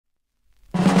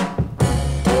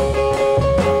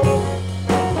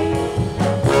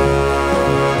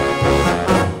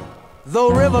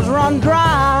rivers run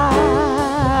dry,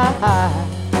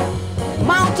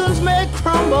 mountains may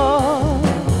crumble,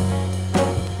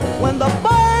 when the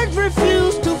birds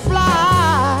refuse to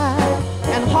fly,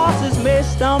 and horses may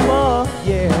stumble,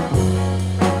 yeah.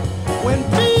 When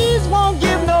bees won't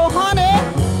give no honey,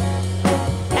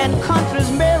 and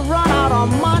countries may run out of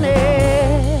money,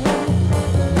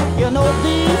 you know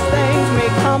these things may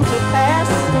come to pass,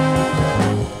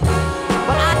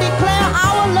 but I declare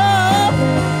our love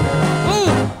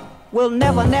will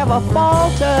never, never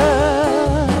falter.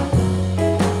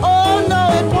 Oh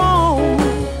no, it won't.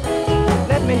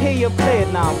 Let me hear you play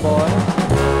it now, boy.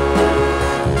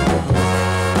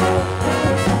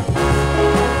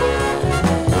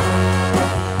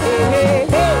 Hey, hey,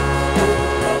 hey.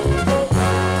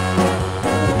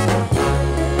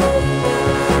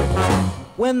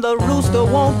 When the rooster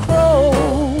won't crow,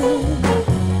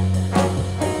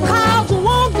 cows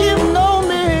won't give no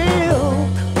milk,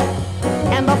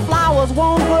 and the flowers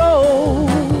won't grow,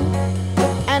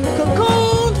 and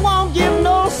cocoons won't give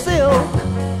no silk,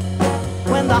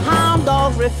 when the hound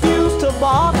dogs refuse to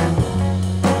bark,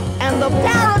 and the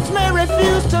parrots may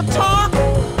refuse to talk.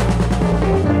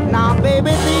 Now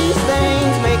baby, these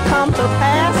things may come to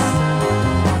pass,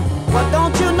 but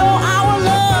don't you know our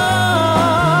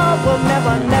love will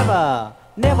never, never,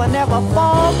 never, never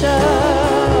falter.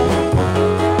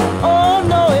 Oh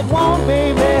no, it won't,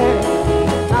 baby.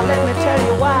 Now let me tell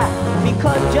you why.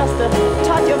 Because just a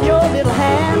touch of your little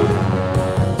hand,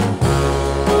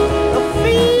 the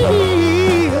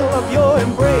feel of your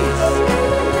embrace,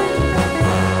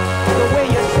 the way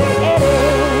you say Eddie,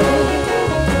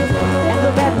 and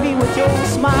look at me with your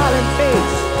smiling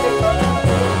face,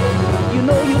 you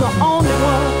know you're the only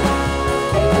one.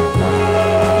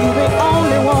 You're the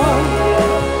only one.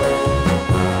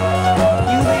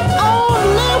 You're the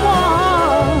only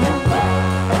one.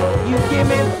 You give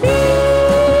me fever.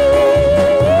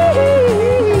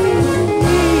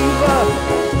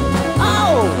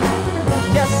 Oh,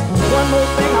 just one more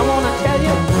thing I want to tell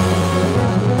you.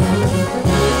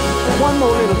 One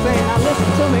more little thing. Now listen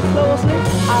to me closely.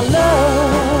 I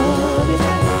love you.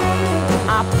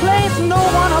 I place no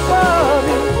one above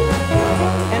you.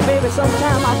 And baby,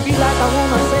 sometimes I feel like I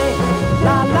wanna say